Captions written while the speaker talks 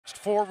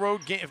4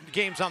 road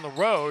games on the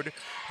road.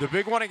 The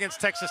big one against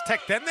Texas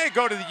Tech. Then they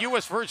go to the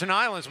U.S. Virgin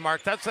Islands,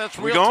 Mark. That's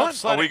real tough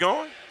sledding. Are we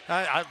going?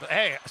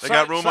 Hey, they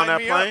got room on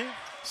that plane?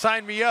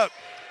 Sign me up.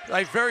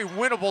 A very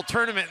winnable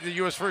tournament in the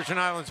U.S. Virgin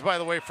Islands, by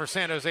the way, for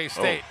San Jose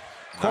State.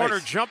 Oh, Corner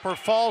nice. jumper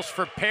falls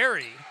for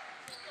Perry.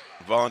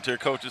 Volunteer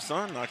coach's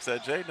son knocks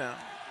that J down.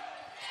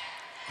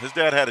 His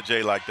dad had a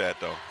J like that,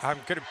 though. I'm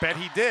going to bet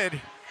he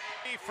did.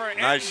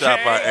 Nice shot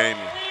by Amy.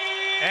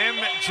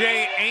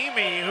 MJ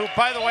Amy, who,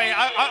 by the way,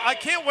 I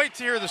can't wait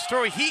to hear the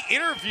story. He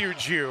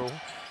interviewed you.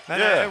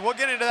 And we'll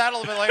get into that a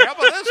little bit later. How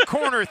about this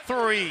corner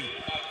 3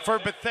 for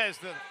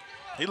Bethesda?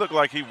 He looked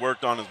like he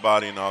worked on his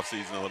body in the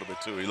offseason a little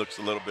bit, too. He looks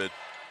a little bit,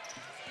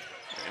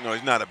 you know,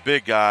 he's not a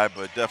big guy,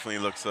 but definitely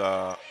looks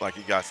like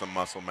he got some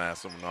muscle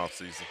mass in the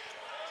offseason.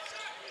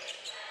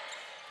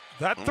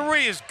 That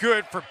 3 is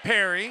good for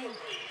Perry.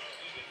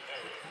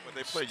 But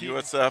they played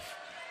USF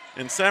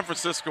in San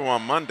Francisco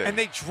on Monday. And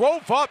they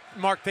drove up,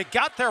 Mark. They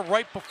got there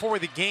right before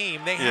the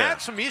game. They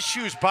had some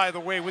issues, by the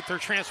way, with their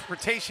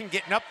transportation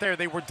getting up there.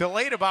 They were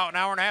delayed about an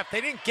hour and a half.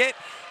 They didn't get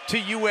to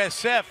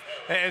USF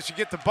as you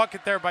get the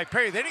bucket there by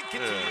Perry. They didn't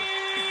get to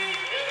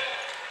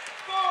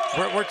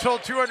We're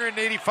told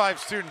 285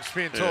 students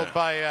being told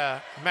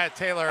by Matt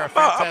Taylor.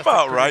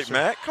 About right,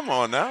 Matt. Come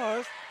on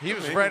now. He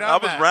was right on I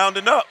was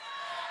rounding up.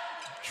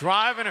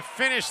 Drive and a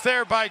finish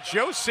there by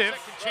Joseph.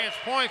 Second chance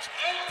points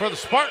for the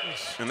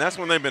Spartans. And that's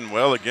when they've been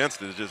well against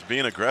it, just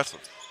being aggressive.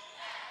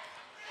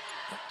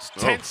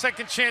 10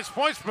 second chance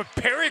points, but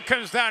Perry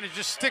comes down and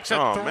just sticks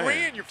a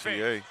 3 in your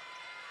face.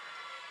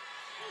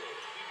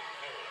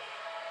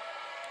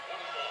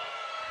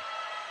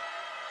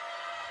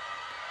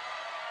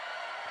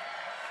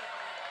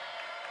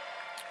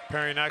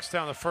 Perry knocks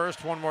down the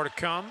first, 1 more to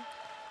come.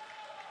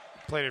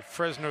 Played at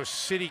Fresno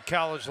City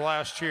College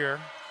last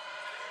year.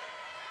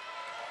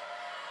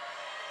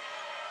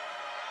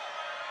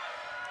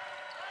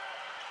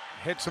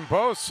 Hits them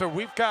both, so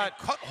we've got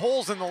cut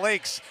holes in the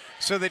lakes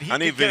so that he can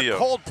get a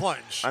cold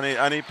plunge.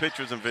 I need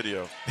pictures and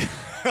video.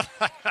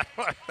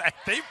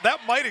 That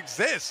might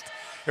exist.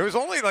 It was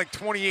only like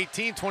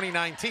 2018,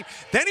 2019.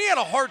 Then he had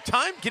a hard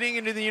time getting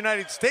into the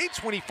United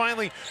States when he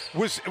finally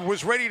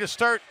was ready to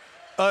start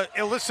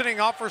eliciting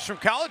offers from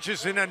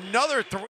colleges in another 3.